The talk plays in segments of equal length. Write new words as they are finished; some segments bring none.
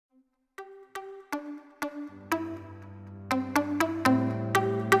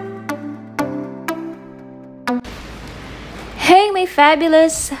my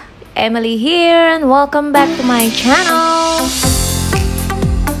fabulous Emily here, and welcome back to my channel.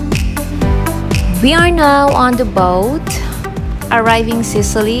 We are now on the boat arriving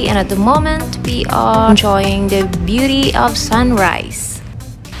Sicily, and at the moment we are enjoying the beauty of sunrise.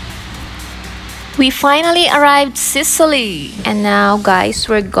 We finally arrived Sicily, and now guys,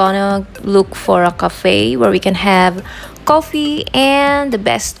 we're gonna look for a cafe where we can have coffee and the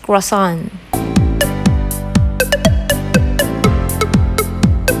best croissant.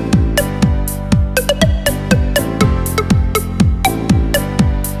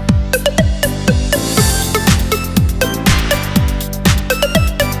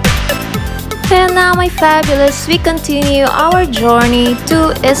 And now my fabulous, we continue our journey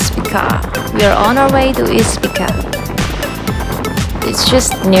to 𝓕𝓏𝓾. We are on our way to 𝓕𝓏𝓾. It's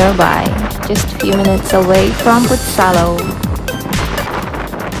just nearby, just a few minutes away from Puzzalo.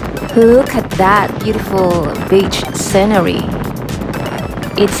 Look at that beautiful beach scenery.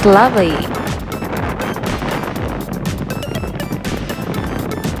 It's lovely.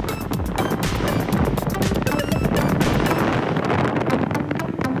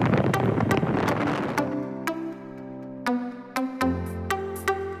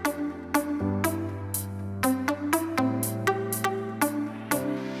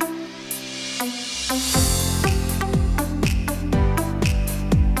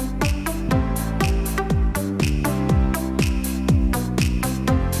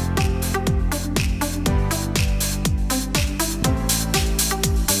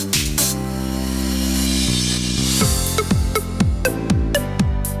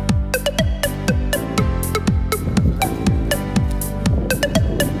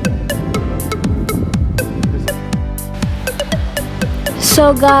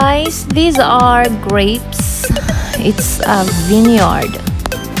 So guys, these are grapes. It's a vineyard.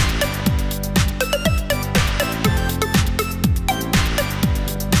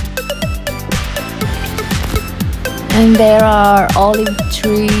 And there are olive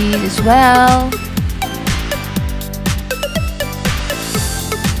trees as well.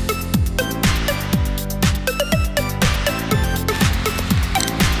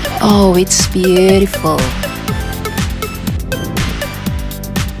 Oh, it's beautiful.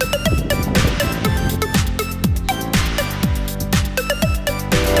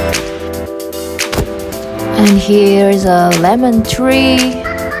 And here's a lemon tree.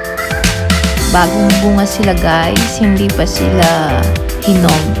 Bagong bunga sila guys, hindi pa sila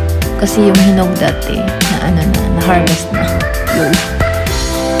hinog. Kasi yung hinog dati, na-harvest na.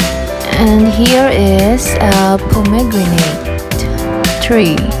 And here is a pomegranate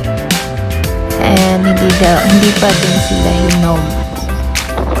tree. And hindi pa din sila hinog.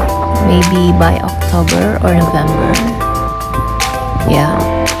 Maybe by October or November. Yeah.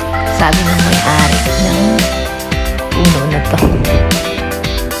 Sabi ng may-ari ng puno na to.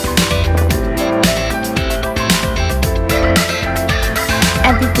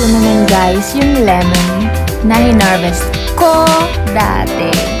 At ito naman guys, yung lemon na hinarvest ko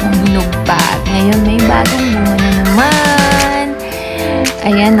dati. Ang hinog pa. Ngayon may bagong bunga na naman.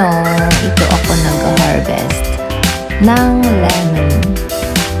 Ayan o, ito ako nag-harvest ng lemon.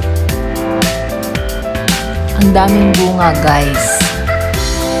 Ang daming bunga guys.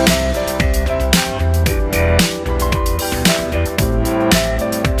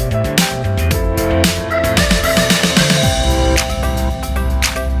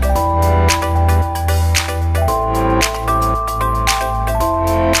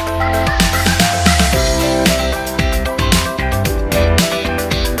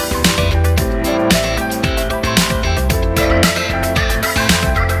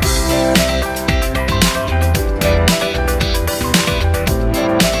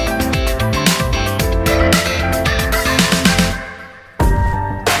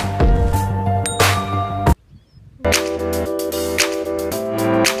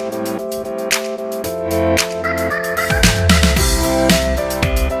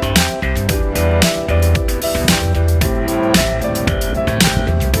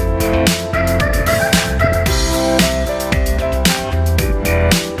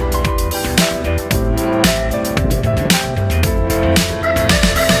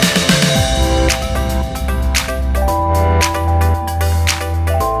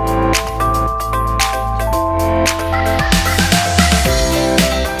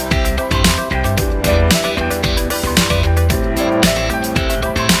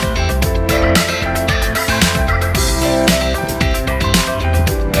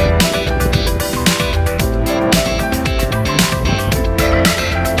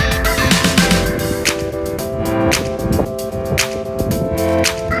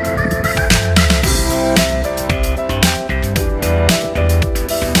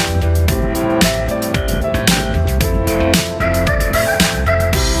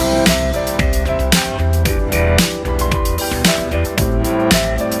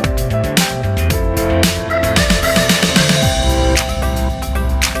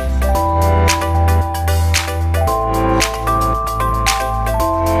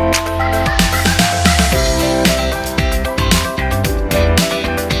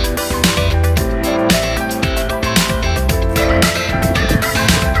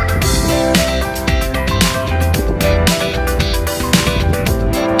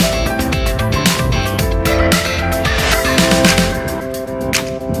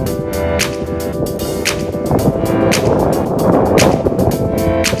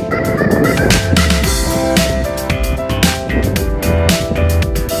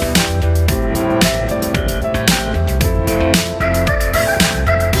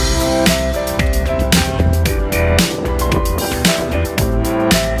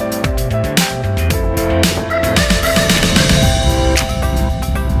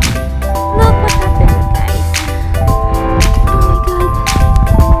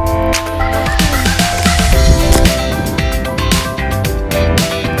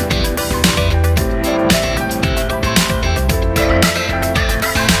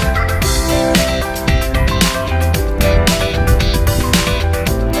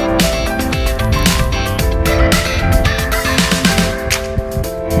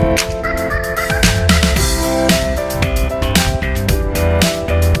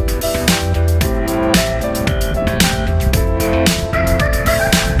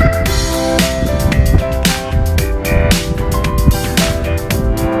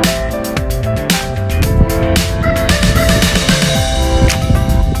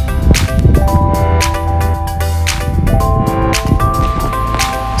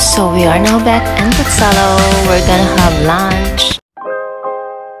 So we are now back in 𝓕𝓚. We're gonna have lunch.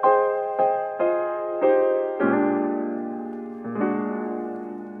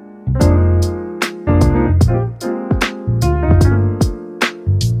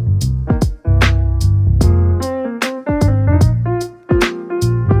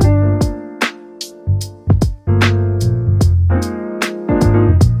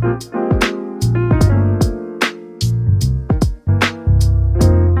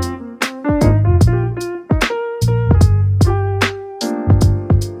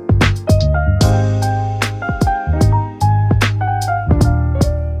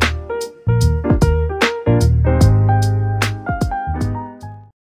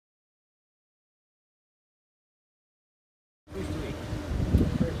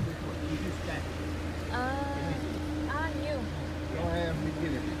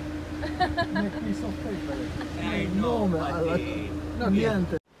 Il nome,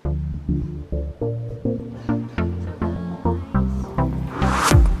 niente.